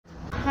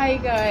Hi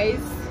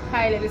guys,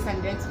 hi ladies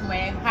and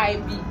gentlemen, hi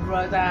big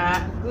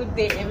brother, good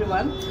day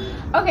everyone.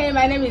 Okay,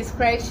 my name is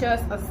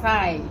Precious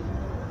Asai.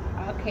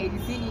 Okay, the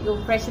CEO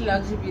of Precious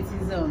Luxury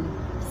Beauty Zone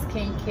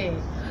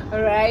Skincare.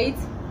 Alright,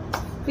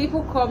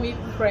 people call me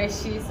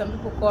Precious, some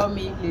people call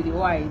me Lady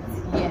White.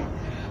 Yeah,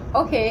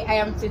 okay, I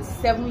am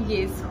 27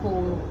 years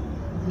old.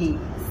 Yes.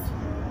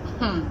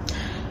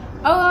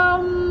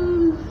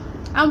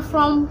 I'm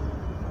from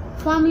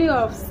family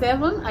of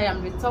 7. I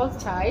am the third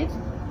child,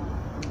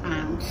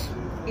 and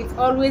it's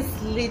always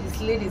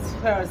ladies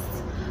first,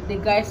 the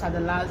guys are the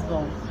last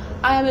born.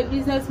 I am a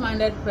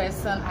business-minded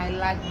person. I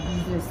like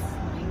business.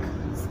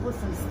 Like, supposed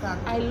to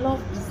understand, I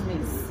love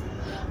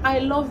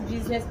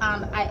business,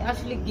 and I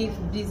actually give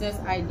business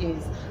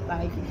ideas.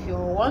 Like, if you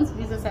want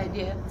business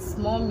idea,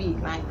 small me.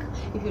 Like,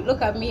 if you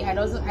look at me, I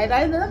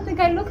don't think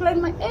I look like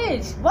my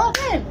age, but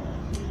then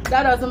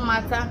that doesn't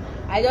matter.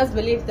 I just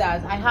believe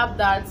that I have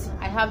that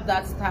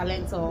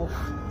talent of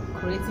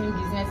creating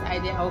business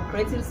idea or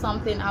creating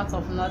something out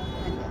of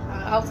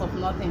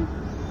nothing.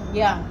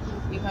 Yeah,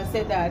 you can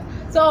say that.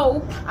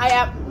 So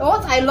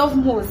what I love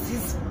most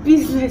is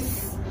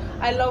business.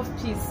 I love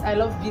peace, I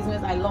love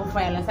business, I love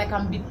violence. I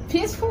can be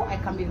peaceful, I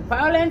can be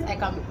violent, I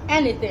can be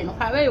anything.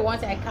 However you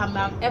want it, I'm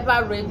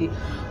ever ready.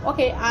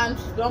 Okay, and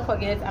don't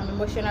forget, I'm an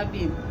emotional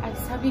being. I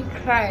sabi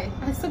cry.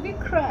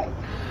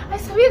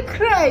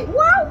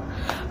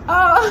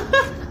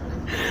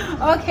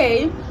 Wow.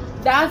 Okay,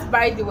 that's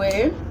by the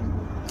way.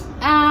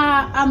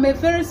 I'm a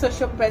very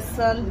social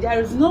person. There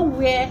is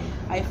nowhere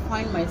I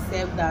find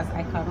myself that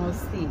I cannot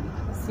stay.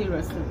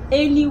 Seriously,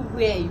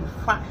 anywhere you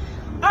find,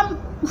 I'm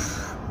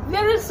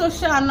very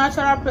social and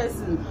natural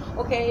person.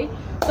 Okay,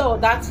 so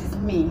that is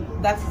me.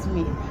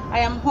 I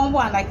am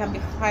humble and I can be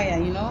fire,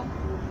 you know.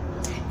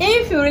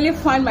 If you really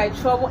find my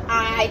trouble,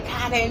 I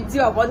can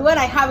endure, but when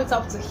I have it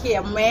up to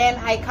here, man,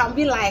 I can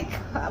be like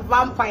a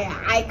vampire.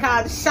 I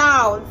can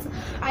shout,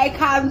 I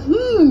can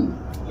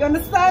you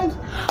understand?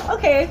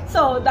 Okay,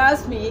 so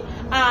that's me,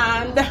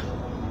 and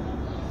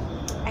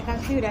I can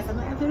feel that I'm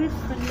a very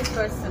friendly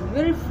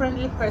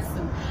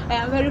person. I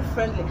am very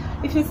friendly.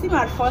 If you see me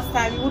at first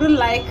time, you wouldn't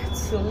like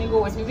to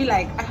mingle with me. Be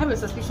like, I have a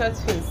suspicious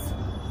face.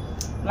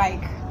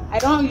 Like, I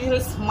don't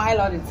usually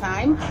smile all the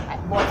time,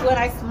 but when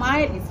I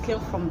smile, it came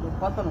from the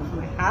bottom of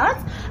my heart.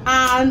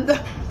 And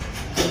if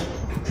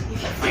you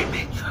find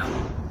my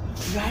trouble,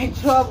 you are in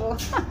trouble.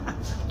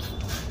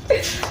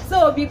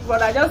 So big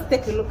brother, just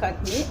take a look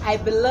at me. I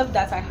believe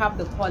that I have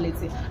the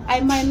quality. I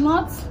might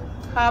not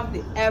have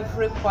the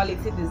every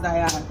quality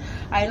desired.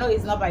 I know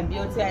it's not by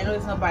beauty, I know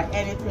it's not by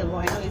anything, but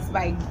I know it's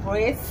by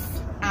grace.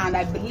 And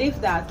I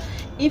believe that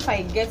if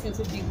I get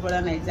into Big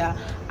Brother Niger,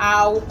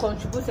 I will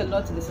contribute a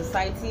lot to the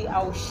society.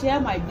 I will share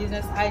my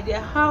business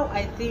idea, how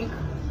I think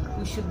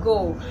we should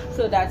go,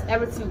 so that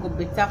everything will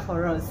be better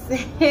for us.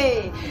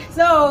 Hey,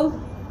 so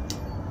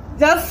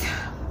just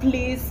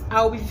please,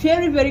 I'll be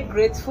very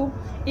grateful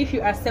if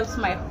you accept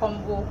my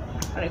humble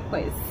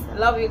request.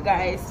 Love you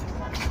guys.